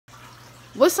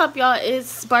What's up, y'all?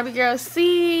 It's Barbie Girl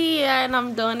C, and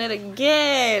I'm doing it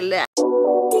again.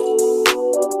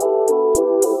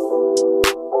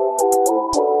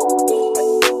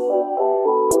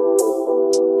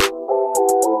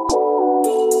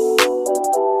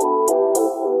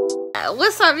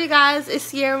 What's up, you guys? It's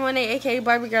Sierra Monet, aka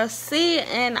Barbie Girl C,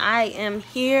 and I am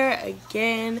here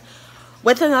again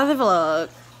with another vlog.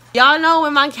 Y'all know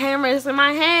when my camera is in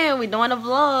my hand, we doing a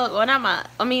vlog. Well, not my,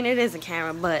 I mean, it is a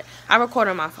camera, but I record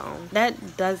on my phone.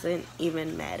 That doesn't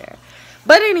even matter.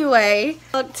 But anyway,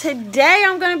 look, today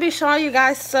I'm going to be showing you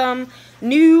guys some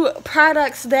new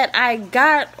products that I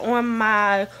got on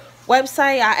my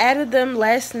website. I added them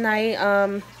last night.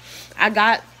 I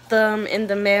got them in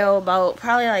the mail about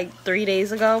probably like 3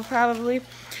 days ago, probably.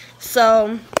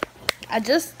 So I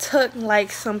just took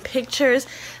like some pictures.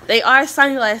 They are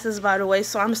sunglasses, by the way,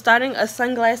 so I'm starting a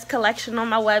sunglass collection on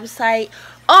my website.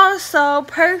 Also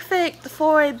perfect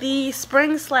for the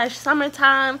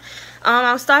spring/summertime.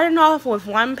 I'm starting off with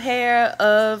one pair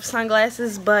of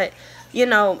sunglasses, but you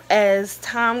know, as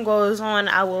time goes on,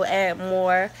 I will add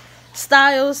more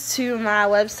styles to my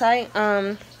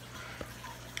website.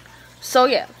 So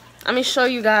yeah, let me show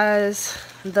you guys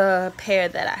the pair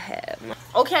that I have.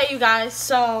 Okay, you guys,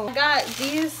 so I got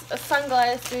these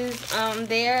sunglasses.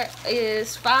 There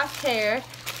is 5 pair.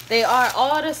 They are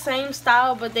all the same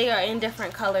style, but they are in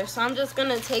different colors. So I'm just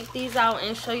gonna take these out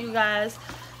and show you guys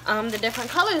the different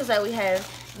colors that we have.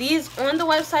 These on the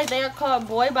website, they are called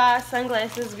Boy Bye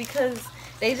sunglasses because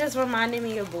they just reminded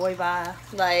me of Boy Bye,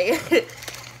 like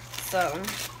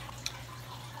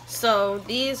so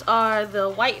these are the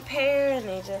white pair, and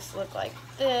they just look like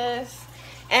this.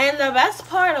 And the best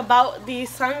part about these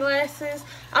sunglasses,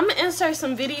 I'm going to insert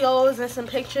some videos and some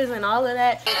pictures and all of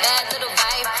that. Bad little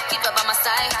vibe, keep up on my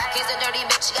side. He's a dirty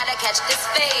bitch, gotta catch this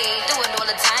fade. Do it all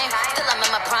the time, till I'm in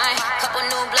my prime. Couple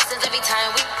new blessings every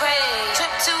time we pray.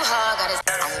 Trip too hard, got his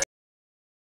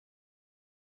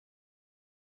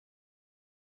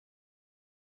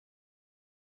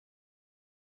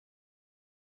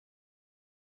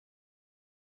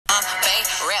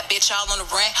rap bitch all on the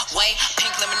run. Wait,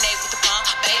 pink lemonade with the pump,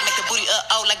 babe. Make the booty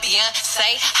oh like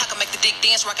Beyonce. I can make the dick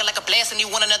dance, rockin' like a blast, and you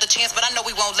want another chance, but I know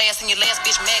we won't last. And your last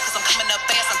bitch mad, cause I'm coming up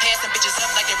fast. I'm passing bitches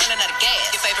up like they're running out of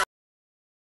gas. Your favorite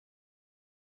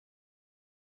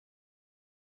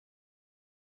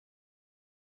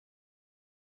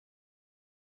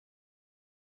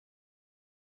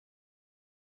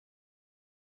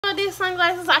these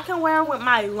sunglasses I can wear with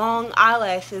my long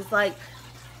eyelashes. Like,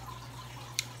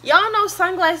 y'all know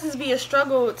sunglasses be a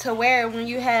struggle to wear when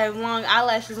you have long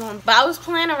eyelashes on. But I was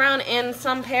playing around in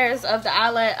some pairs of the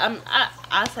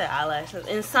I said eyelashes.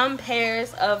 In some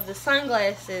pairs of the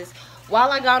sunglasses while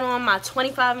I got on my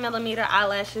 25mm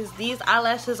eyelashes. These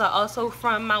eyelashes are also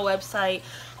from my website.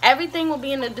 Everything will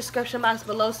be in the description box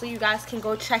below, so you guys can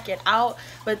go check it out.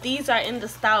 But these are in the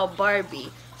style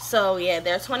Barbie. So yeah,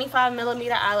 they're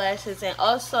 25mm eyelashes. And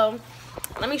also,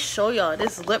 let me show y'all,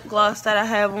 this lip gloss that I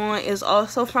have on is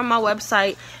also from my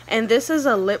website, and this is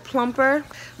a lip plumper.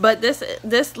 But this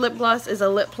lip gloss is a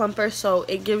lip plumper, so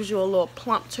it gives you a little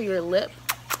plump to your lip.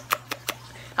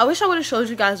 I wish I would have showed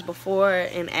you guys before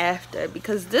and after,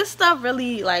 because this stuff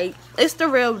really, like, it's the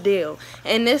real deal.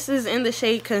 And this is in the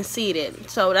shade Conceited,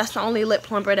 so that's the only lip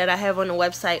plumper that I have on the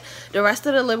website. The rest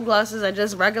of the lip glosses are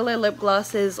just regular lip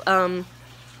glosses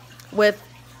with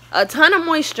a ton of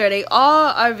moisture. They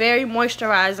all are very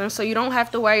moisturizing, so you don't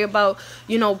have to worry about,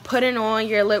 you know, putting on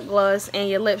your lip gloss and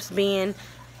your lips being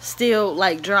still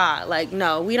like dry. Like,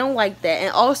 no, we don't like that.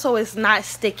 And also, it's not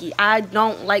sticky. I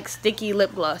don't like sticky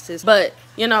lip glosses. But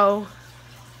you know,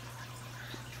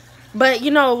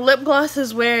 lip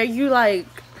glosses where you like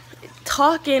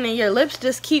talking and your lips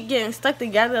just keep getting stuck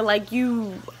together, like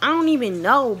I don't even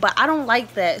know, but I don't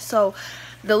like that. So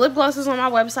the lip glosses on my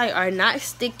website are not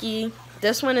sticky.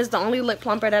 This one is the only lip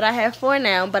plumper that I have for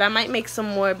now, but I might make some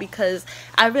more because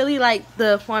I really like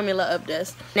the formula of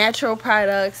this. Natural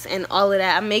products and all of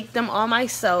that. I make them all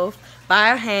myself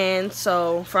by hand,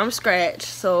 so from scratch.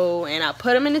 So, and I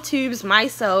put them in the tubes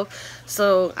myself,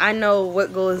 so I know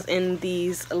what goes in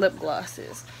these lip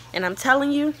glosses. And I'm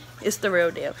telling you, it's the real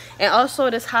deal. And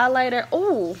also this highlighter,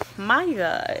 oh my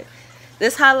god.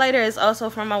 This highlighter is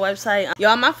also from my website.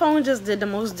 Y'all, my phone just did the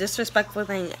most disrespectful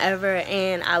thing ever,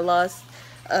 and I lost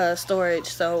storage,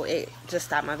 so it just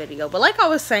stopped my video. But like I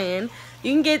was saying,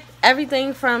 you can get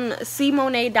everything from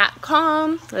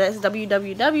cmonet.com. That's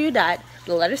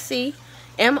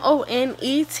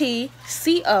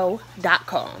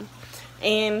www.CMONETCO.com.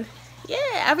 And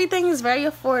yeah, everything is very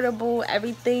affordable.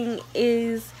 Everything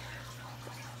is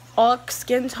all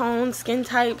skin tones, skin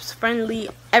types, friendly,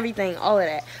 everything, all of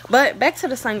that. But back to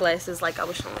the sunglasses like I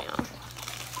was showing y'all.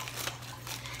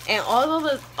 And all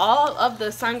of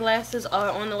the sunglasses are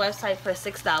on the website for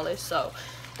 $6. So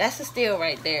that's a steal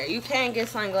right there. You can't get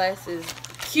sunglasses,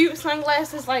 cute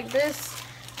sunglasses like this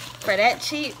for that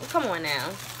cheap. Come on now.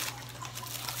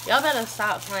 Y'all better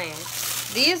stop playing.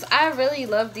 These, I really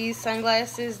love these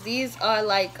sunglasses. These are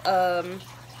like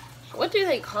what do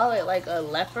they call it? Like a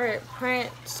leopard print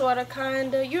sort of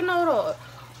kinda. You know,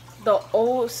 the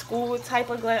old school type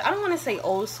of glass. I don't want to say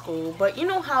old school, but you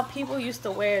know how people used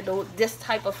to wear this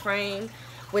type of frame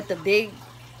with the big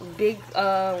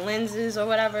lenses or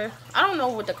whatever. I don't know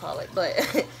what to call it,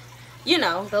 but you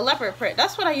know, the leopard print.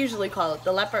 That's what I usually call it.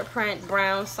 The leopard print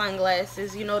brown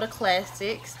sunglasses. You know, the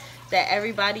classics that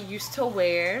everybody used to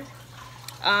wear.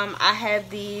 I have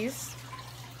these.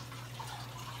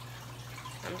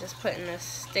 I'm just putting a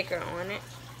sticker on it.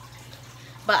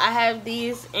 But I have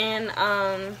these in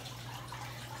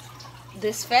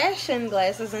this fashion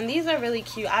glasses, and these are really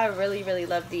cute. I really, really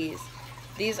love these.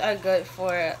 These are good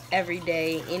for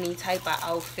everyday, any type of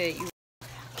outfit.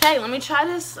 Okay, let me try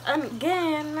this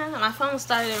again. My phone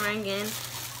started ringing.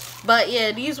 But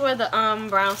yeah, these were the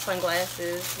brown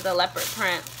sunglasses, the leopard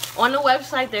print. On the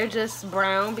website, they're just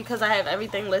brown because I have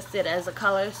everything listed as a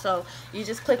color. So you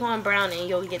just click on brown and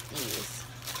you'll get these.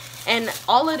 And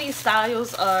all of these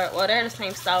styles are, well, they're the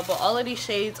same style, but all of these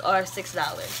shades are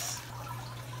 $6.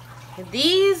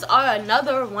 These are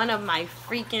another one of my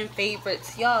freaking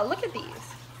favorites. Y'all, look at these.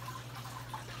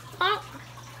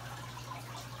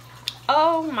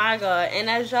 Oh my god.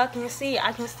 And as y'all can see,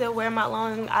 I can still wear my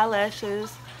long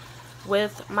eyelashes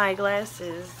with my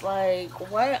glasses. Like,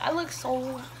 what? I look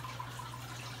so...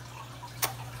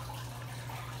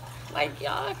 Like,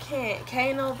 y'all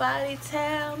can't nobody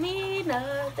tell me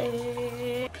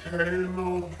nothing. Can't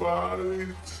nobody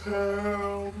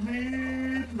tell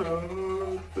me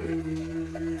nothing.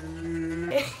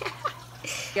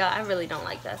 Yeah, I really don't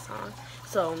like that song.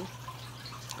 So,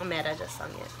 I'm mad I just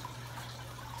sung it.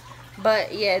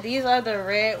 But, yeah, these are the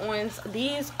red ones.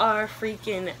 These are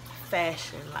freaking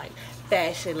fashion. Like,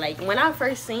 fashion. Like, when I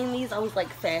first seen these, I was like,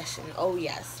 fashion. Oh,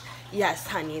 yes. Yes,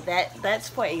 honey, that's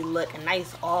for a look. A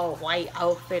nice all white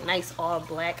outfit, nice all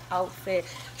black outfit.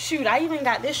 Shoot, I even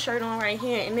got this shirt on right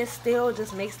here, and it still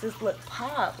just makes this look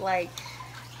pop. Like,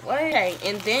 what? Okay,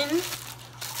 and then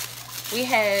we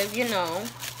have, you know,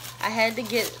 I had to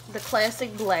get the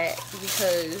classic black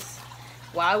because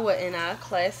why wouldn't I?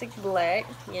 Classic black,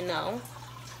 you know.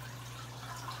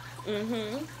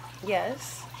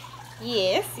 Yes.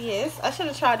 Yes, yes. I should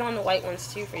have tried on the white ones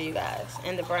too for you guys,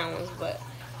 and the brown ones, but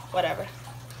whatever.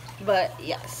 But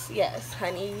yes, yes,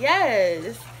 honey,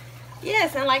 yes.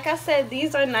 Yes, and like I said,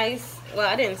 these are nice. Well,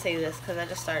 I didn't say this because I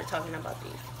just started talking about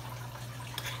these.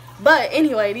 But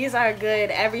anyway, these are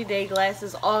good everyday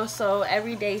glasses. Also,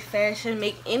 everyday fashion.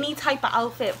 Make any type of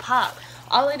outfit pop.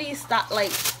 All of these style,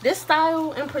 like this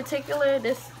style in particular,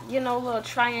 this, you know, little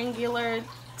triangular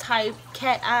type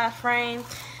cat eye frame,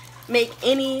 make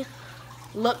any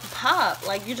look pop.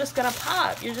 Like, you're just gonna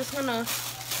pop. You're just gonna...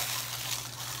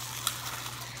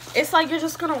 It's like you're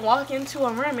just gonna walk into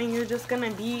a room and you're just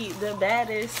gonna be the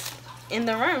baddest in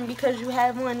the room because you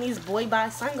have one of these boy bye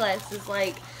sunglasses.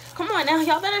 Like, come on now,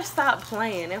 y'all better stop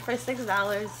playing. And for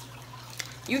 $6,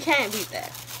 you can't beat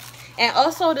that. And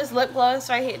also this lip gloss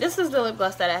right here. This is the lip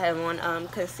gloss that I have on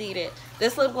Conceited.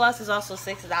 This lip gloss is also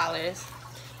 $6.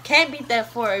 Can't beat that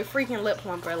for a freaking lip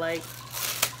plumper. Like,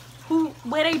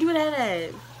 where they do that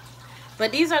at?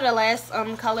 But these are the last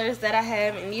colors that I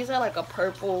have, and these are like a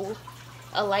purple.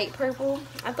 A light purple.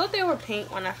 I thought they were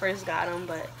pink when I first got them,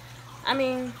 but I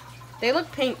mean, they look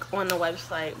pink on the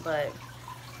website, but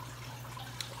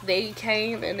they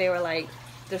came and they were like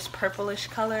this purplish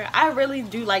color. I really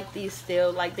do like these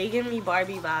still. Like, they give me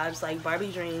Barbie vibes, like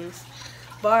Barbie dreams.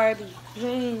 Barbie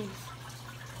dreams.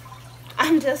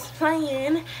 I'm just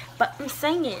playing, but I'm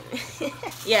singing.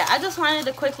 Yeah, I just wanted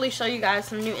to quickly show you guys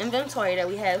some new inventory that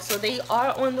we have. So they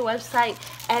are on the website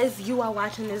as you are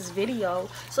watching this video.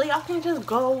 So y'all can just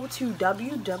go to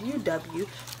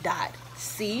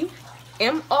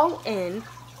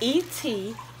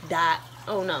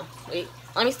oh no, wait,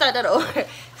 let me start that over.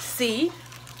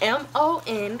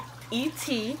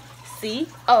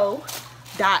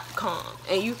 COSMETIC.com,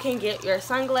 and you can get your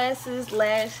sunglasses,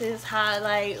 lashes,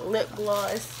 highlight, lip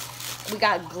gloss. We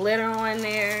got glitter on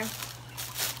there.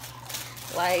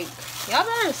 Like, y'all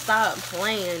better stop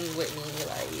playing with me.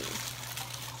 Like,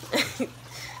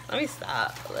 let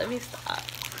me stop.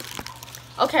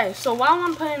 Okay, so while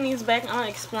I'm putting these back, I'll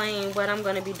explain what I'm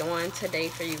going to be doing today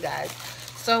for you guys.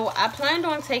 So I planned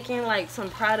on taking like some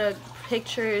product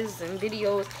pictures and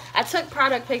videos. I took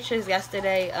product pictures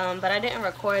yesterday, but I didn't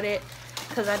record it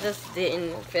because I just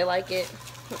didn't feel like it.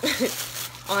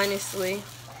 Honestly,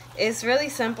 it's really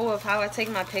simple of how I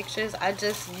take my pictures. I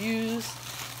just use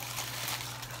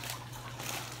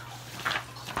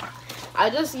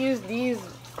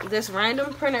this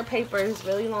random printer paper. Is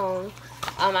really long.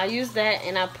 I use that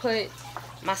and I put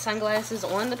my sunglasses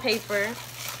on the paper,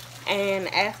 and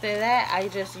after that I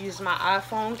just use my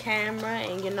iPhone camera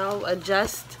and, you know,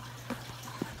 adjust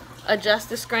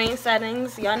the screen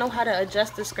settings. Y'all know how to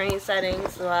adjust the screen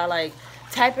settings, so I like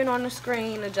typing on the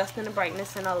screen, adjusting the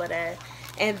brightness and all of that.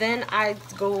 And then I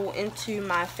go into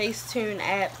my Facetune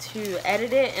app to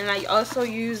edit it, and I also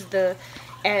use the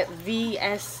app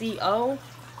VSCO.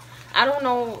 I don't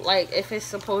know, like, if it's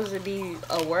supposed to be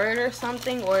a word or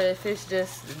something, or if it's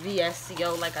just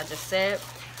VSCO like I just said.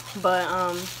 But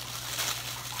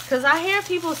because I hear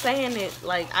people saying it,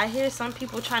 like, I hear some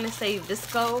people trying to say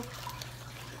Visco,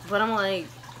 but I'm like,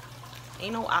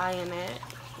 ain't no I in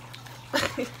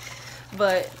that.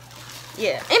 But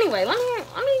yeah, anyway, let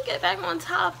me get back on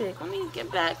topic. Let me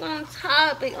get back to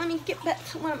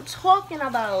what I'm talking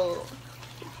about.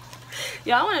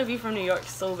 Y'all, I want to be from New York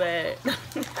so bad.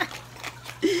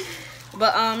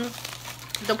 But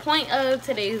the point of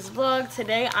today's vlog,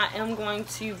 today I am going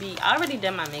to be, I already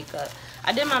did my makeup.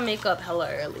 I did my makeup hella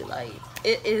early. Like,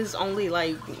 it is only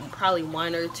like probably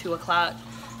 1 or 2 o'clock.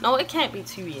 No, it can't be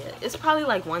 2 yet. It's probably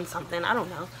like 1 something. I don't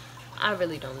know. I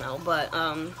really don't know. But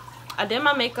I did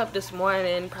my makeup this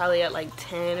morning, probably at like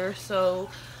 10 or so.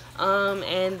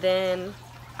 And then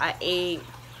I ate.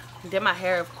 Did my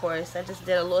hair, of course. I just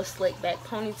did a little slick back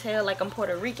ponytail like I'm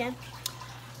Puerto Rican.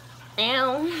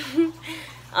 And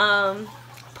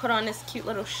put on this cute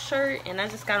little shirt, and I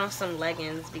just got on some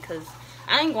leggings because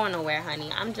I ain't going nowhere, honey.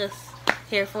 I'm just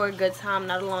here for a good time,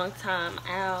 not a long time.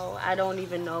 Ow, I don't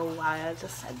even know why I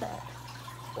just said that.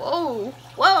 Whoa,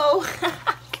 whoa.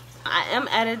 I am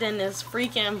editing this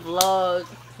freaking vlog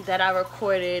that I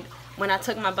recorded when I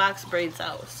took my box braids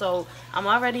out. So I'm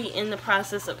already in the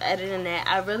process of editing that.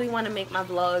 I really want to make my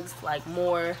vlogs like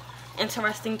more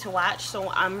interesting to watch, so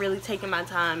I'm really taking my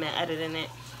time and editing it.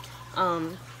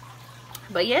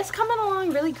 But yeah, it's coming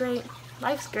along really great.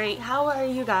 Life's great. How are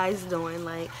you guys doing?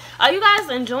 Like, are you guys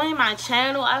enjoying my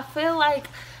channel? I feel like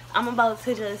I'm about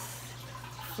to just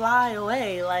fly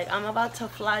away. Like, I'm about to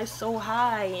fly so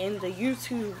high in the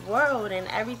YouTube world, and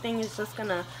everything is just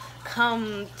gonna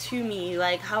come to me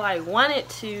like how I want it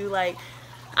to. Like,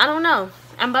 I don't know.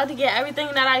 I'm about to get everything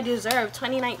that I deserve.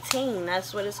 2019,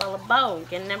 that's what it's all about.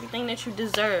 Getting everything that you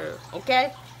deserve.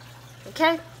 Okay?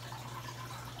 Okay?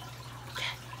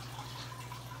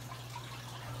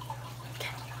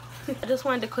 I just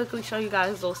wanted to quickly show you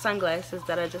guys those sunglasses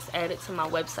that I just added to my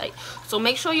website. So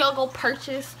make sure y'all go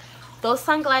purchase those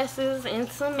sunglasses and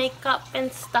some makeup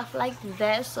and stuff like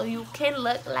that, so you can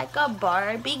look like a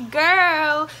Barbie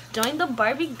girl. Join the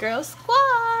Barbie girl squad.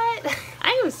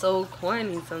 I am so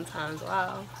corny sometimes.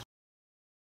 Wow.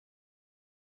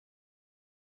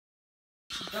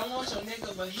 Don't want your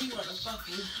nigga, but he wanna fuck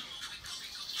you.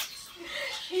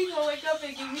 He gonna wake up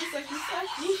and give you sucky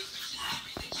sucky.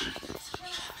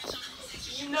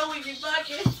 You know we be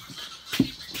fucking.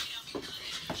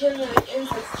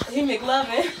 He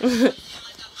McLovin.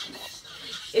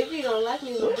 If he don't like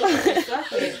me, we'll be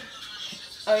sucking.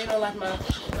 Oh, you don't like my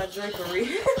drapery?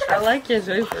 I like your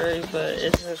drapery, but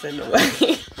it's just in the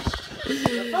way.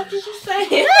 The fuck is you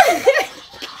saying?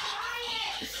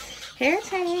 Hair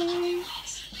change.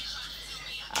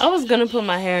 I was gonna put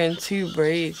my hair in 2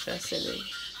 braids yesterday.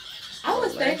 I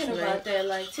was thinking about that,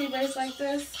 like 2 braids like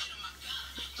this.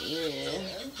 Yeah.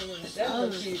 That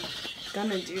would be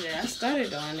Gonna do that. I started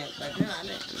doing it, but no, I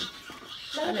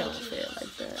didn't feel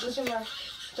like that. Look at my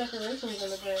decorations in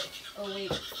the back. Oh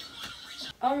wait.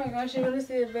 Oh my gosh, you really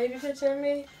see a baby picture of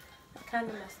me? I kind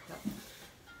of messed up.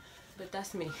 But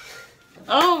that's me.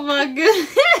 Oh my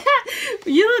goodness.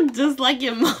 You look just like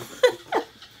your mom.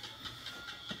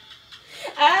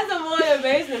 I had some more in the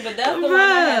basement, but that's the one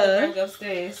I had to bring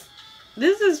upstairs.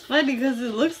 This is funny because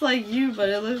it looks like you, but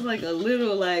it looks like a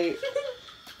little like...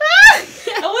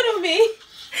 What do me?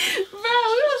 Bro, we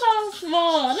was all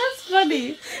small. That's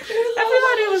funny.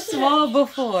 Everybody was small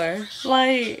before.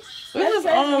 Like, we was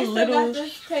all we still little. got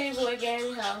this table at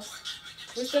Gary's house.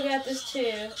 We still got this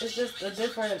chair. It's just a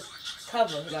different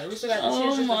cover. Like, we still got the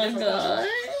chair. Oh my god.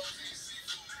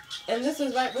 And this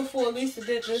was right before Lisa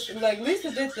did this. Like,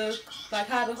 Lisa did the, like,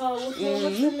 how the hardwood floor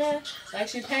looks in there. Like,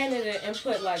 she painted it and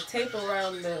put, like, tape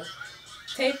around the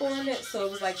tape on it. So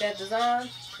it was, like, that design.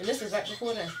 And this is right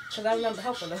before that. Because I remember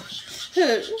helping her.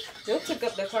 They took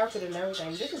up the carpet and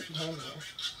everything. This is handy.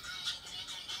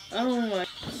 Oh my.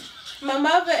 My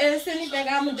mother and Cindy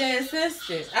think I'm a dead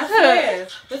sister. I swear.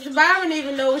 Mr. Byron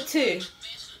even know it too.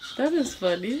 That is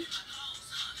funny.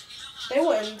 They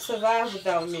wouldn't survive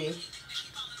without me.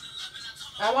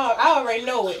 I already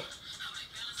know it.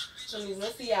 So these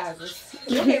Balenciagas.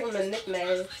 They gave him a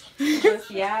nickname.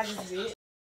 Balenciagas, bitch.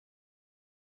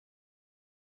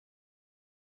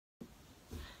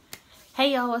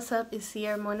 Hey y'all, what's up? It's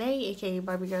Sierra Monet, aka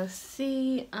Barbie Girl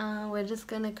C. We're just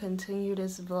gonna continue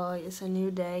this vlog. It's a new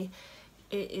day.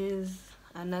 It is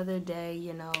another day,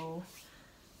 you know,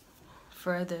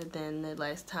 further than the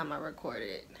last time I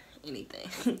recorded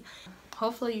anything.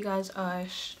 Hopefully you guys are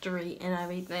straight and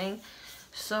everything.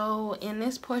 So in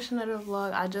this portion of the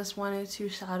vlog, I just wanted to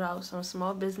shout out some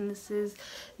small businesses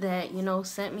that, you know,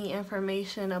 sent me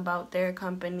information about their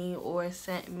company or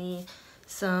sent me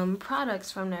some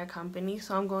products from their company.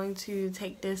 So I'm going to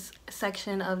take this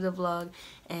section of the vlog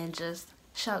and just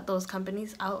shout those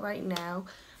companies out right now.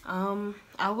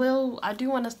 I do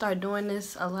want to start doing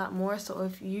this a lot more, so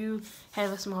if you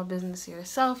have a small business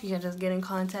yourself, you can just get in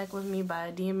contact with me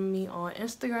by DMing me on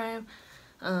Instagram.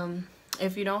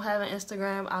 If you don't have an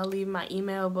Instagram, I'll leave my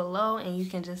email below and you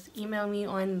can just email me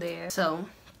on there. So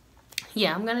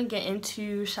yeah, I'm gonna get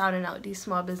into shouting out these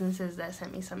small businesses that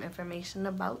sent me some information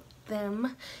about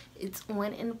them. It's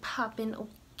on and popping.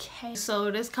 Okay,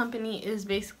 so this company is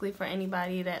basically for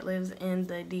anybody that lives in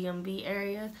the DMV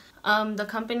area. The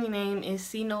company name is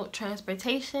C-Note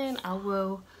Transportation. I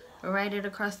will write it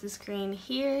across the screen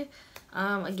here.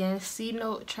 Again,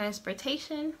 C-Note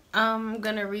Transportation. I'm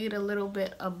gonna read a little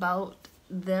bit about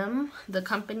them, the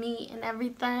company and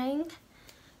everything.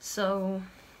 So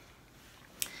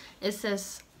it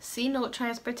says C-Note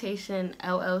Transportation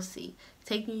LLC,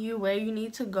 taking you where you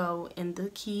need to go in the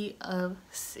key of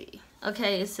C.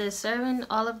 Okay, it says serving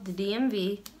all of the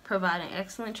DMV, providing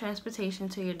excellent transportation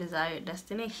to your desired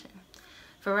destination.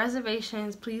 For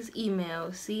reservations, please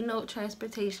email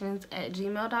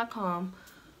cnotetransportations@gmail.com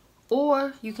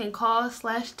or you can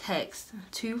call/text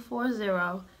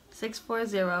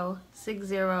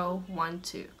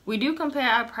 240-640-6012. We do compare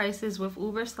our prices with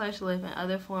Uber/Lyft and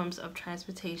other forms of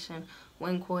transportation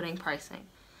when quoting pricing.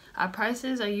 Our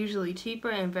prices are usually cheaper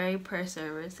and vary per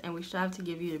service, and we strive to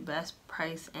give you the best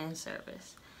price and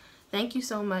service. Thank you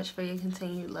so much for your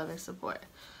continued love and support.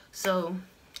 So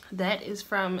that is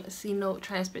from C-Note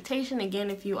Transportation. Again,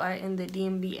 if you are in the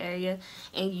DMV area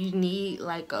and you need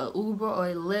like a Uber or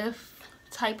a Lyft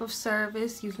type of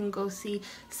service, you can go see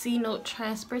C-Note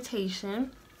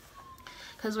Transportation,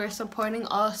 because we're supporting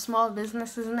all small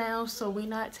businesses now. So we're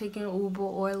not taking Uber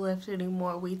or Lyft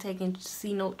anymore. We're taking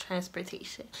C-Note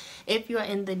Transportation. If you're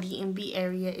in the DMV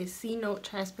area, it's C-Note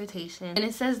Transportation. And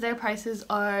it says their prices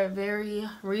are very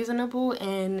reasonable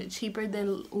and cheaper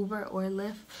than Uber or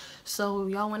Lyft. So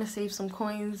y'all want to save some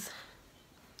coins,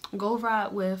 go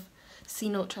ride with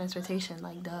C-Note Transportation.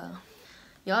 Like, duh.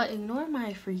 Y'all ignore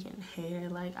my freaking hair.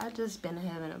 Like, I just been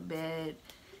having a bad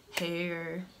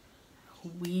hair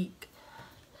week,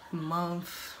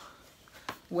 month,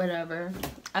 whatever,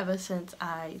 ever since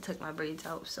I took my braids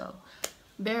out, so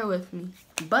bear with me.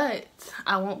 But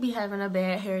I won't be having a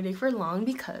bad hair day for long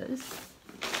because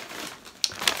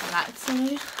I got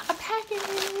me a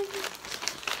package.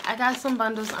 I got some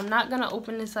bundles. I'm not gonna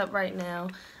open this up right now.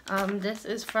 This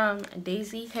is from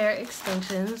Daisy Hair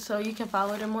Extensions, so you can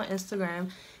follow them on Instagram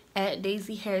at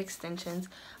Daisy Hair Extensions.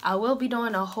 I will be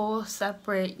doing a whole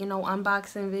separate, you know,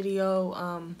 unboxing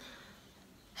video,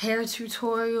 hair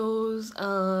tutorials,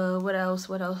 what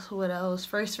else,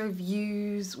 first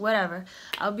reviews, whatever.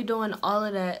 I'll be doing all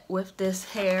of that with this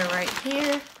hair right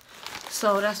here,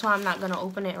 so that's why I'm not going to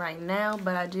open it right now.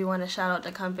 But I do want to shout out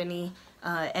the company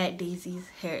at Daisy's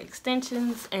Hair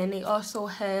Extensions, and they also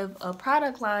have a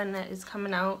product line that is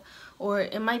coming out, or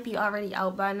it might be already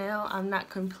out by now, I'm not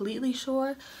completely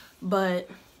sure. But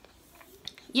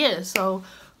yeah, so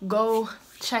go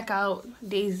check out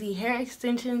Daisy Hair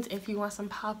Extensions if you want some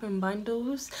popping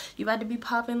bundles. You about to be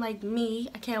popping like me.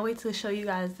 I can't wait to show you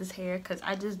guys this hair because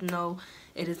I just know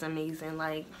it is amazing.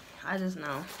 Like, I just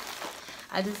know.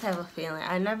 I just have a feeling.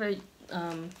 I never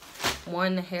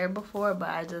worn the hair before, but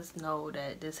I just know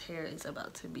that this hair is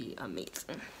about to be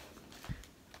amazing.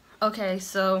 Okay,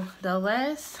 so the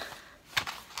last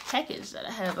package that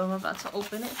I have, I'm about to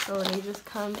open it. So they just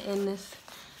come in this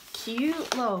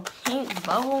cute little pink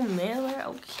bubble mailer.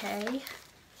 Okay,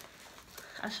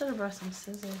 I should have brought some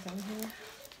scissors in here.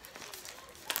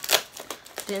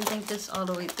 Didn't think this all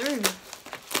the way through.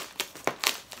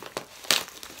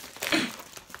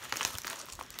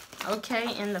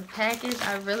 Okay, in the package,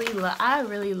 I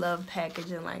really love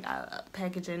packaging. Like,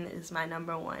 packaging is my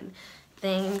 #1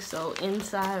 thing. So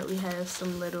inside we have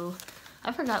some little,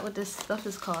 I forgot what this stuff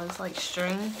is called. It's like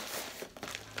string.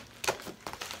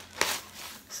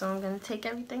 So I'm gonna take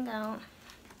everything out.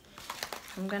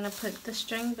 I'm gonna put the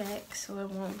string back so it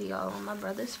won't be all on my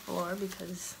brother's floor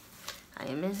because I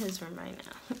am in his room right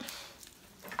now.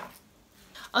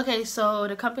 Okay, so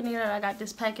the company that I got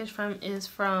this package from is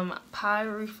from Pie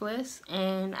Roofless,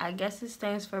 and I guess it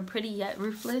stands for Pretty Yet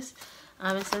Roofless.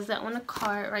 It says that on the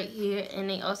card right here, and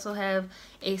they also have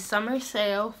a summer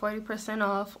sale, 40%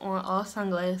 off on all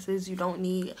sunglasses. You don't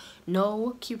need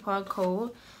no coupon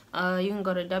code. You can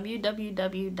go to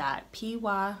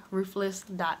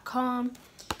www.pyroofless.com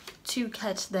to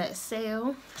catch that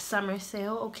sale, summer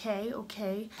sale.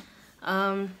 Okay.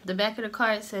 The back of the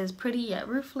card says Pretty Yet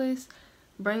Roofless.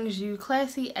 Brings you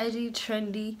classy, edgy,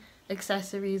 trendy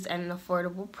accessories at an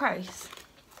affordable price.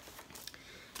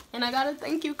 And I got a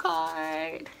thank you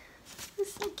card.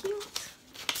 It's so cute.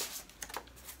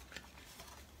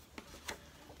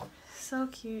 So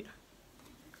cute.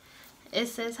 It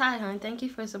says, "Hi, hon. Thank you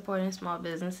for supporting small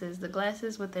businesses. The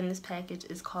glasses within this package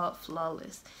is called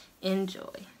Flawless.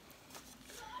 Enjoy."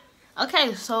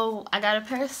 Okay, so I got a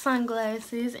pair of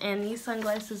sunglasses, and these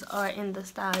sunglasses are in the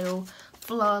style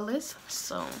Flawless.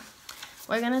 So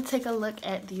we're gonna take a look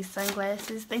at these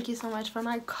sunglasses. Thank you so much for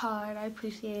my card. I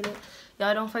appreciate it.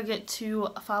 Y'all don't forget to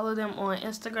follow them on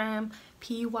Instagram,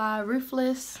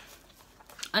 pyroofless_.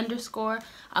 I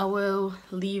will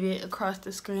leave it across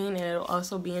the screen, and it'll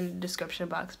also be in the description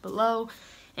box below.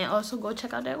 And also go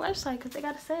check out their website because they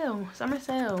got a sale, summer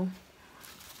sale.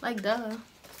 Like, duh.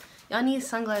 Y'all need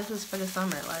sunglasses for the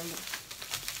summer, like.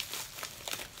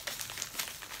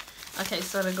 Okay,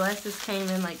 so the glasses came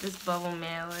in like this bubble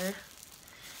mailer.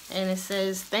 And it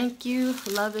says, "Thank you,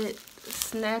 love it,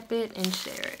 snap it, and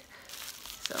share it."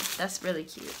 So that's really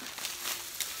cute.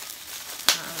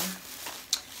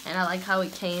 And I like how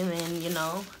it came in, you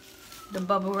know, the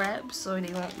bubble wrap so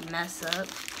they won't mess up.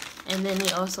 And then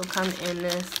they also come in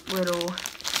this little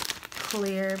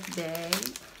clear bag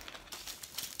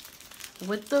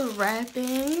with the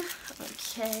wrapping.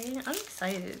 Okay, I'm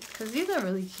excited because these are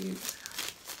really cute.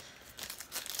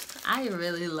 I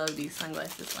really love these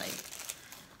sunglasses, like,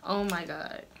 oh my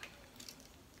god.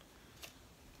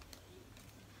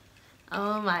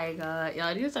 Oh my god,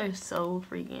 y'all, these are so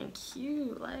freaking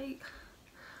cute, like.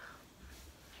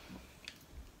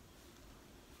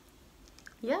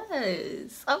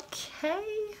 Yes,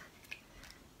 okay.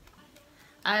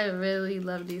 I really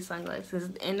love these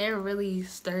sunglasses, and they're really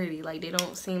sturdy. Like, they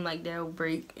don't seem like they'll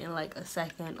break in like a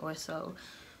second or so.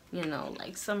 You know,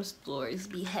 like some stores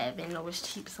be having those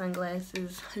cheap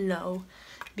sunglasses. No,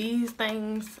 these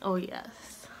things, oh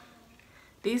yes,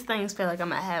 these things feel like I'm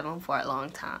gonna have them for a long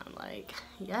time. Like,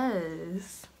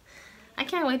 yes, I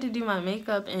can't wait to do my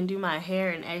makeup and do my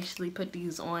hair and actually put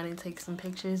these on and take some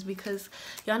pictures, because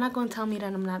y'all not gonna tell me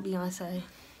that I'm not Beyonce.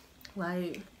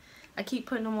 Like, I keep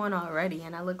putting them on already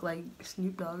and I look like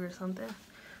Snoop Dogg or something,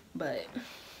 but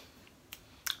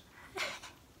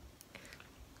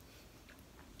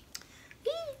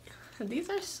these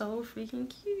are so freaking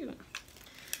cute.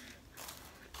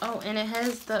 Oh, and it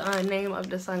has the name of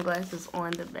the sunglasses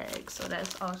on the bag, so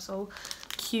that's also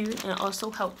cute and also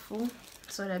helpful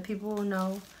so that people will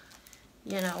know,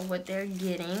 you know, what they're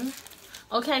getting.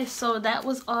 Okay, so that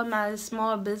was all my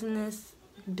small businesses.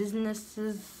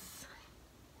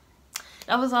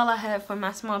 That was all I had for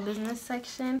my small business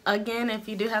section. Again, if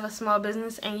you do have a small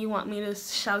business and you want me to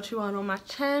shout you out on my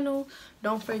channel,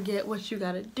 don't forget what you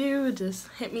gotta do. Just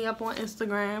hit me up on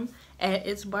Instagram at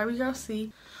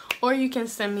itsbarbiegirlc, or you can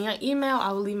send me an email.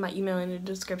 I will leave my email in the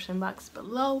description box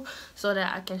below so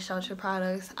that I can shout your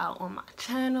products out on my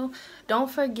channel.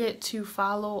 Don't forget to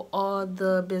follow all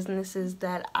the businesses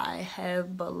that I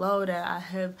have below that I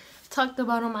have talked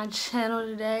about on my channel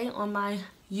today on my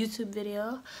YouTube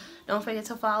video. Don't forget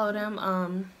to follow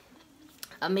them.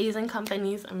 Amazing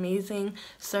companies, amazing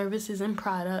services and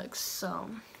products. So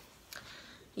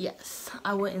yes,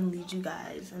 I wouldn't lead you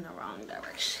guys in the wrong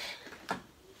direction.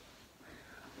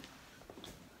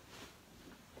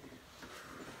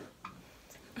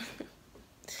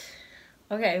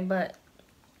 Okay, but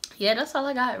yeah, that's all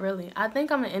I got, really. I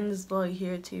think I'm gonna end this vlog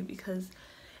here too, because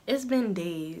it's been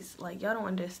days. Like, y'all don't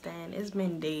understand. It's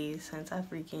been days since I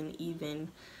freaking even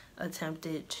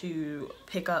attempted to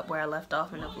pick up where I left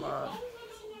off in the vlog.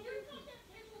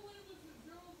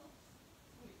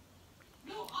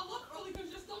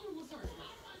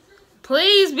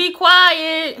 Please be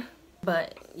quiet.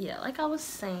 But yeah, like I was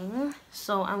saying,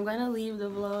 so I'm gonna leave the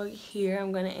vlog here.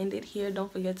 I'm gonna end it here.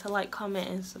 Don't forget to like, comment,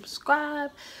 and subscribe.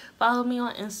 Follow me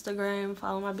on Instagram.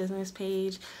 Follow my business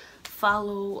page.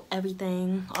 follow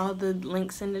everything, all the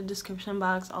links in the description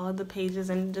box, all the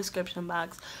pages in the description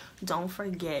box. Don't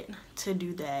forget to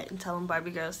do that and tell them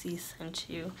Barbie Girl C sent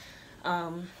you.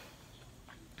 Yeah,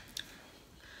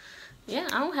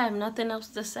 I don't have nothing else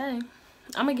to say.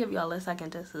 I'm gonna give y'all a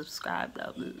second to subscribe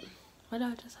though. What did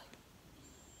I just say?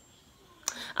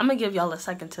 I'm gonna give y'all a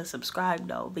second to subscribe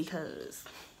though, because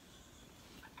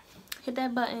hit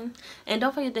that button and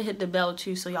don't forget to hit the bell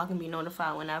too, so y'all can be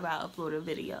notified whenever I upload a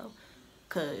video.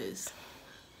 Cause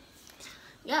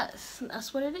yes,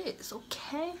 that's what it is.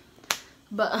 Okay,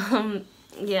 but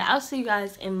yeah, I'll see you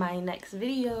guys in my next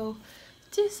video.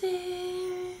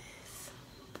 Deuces.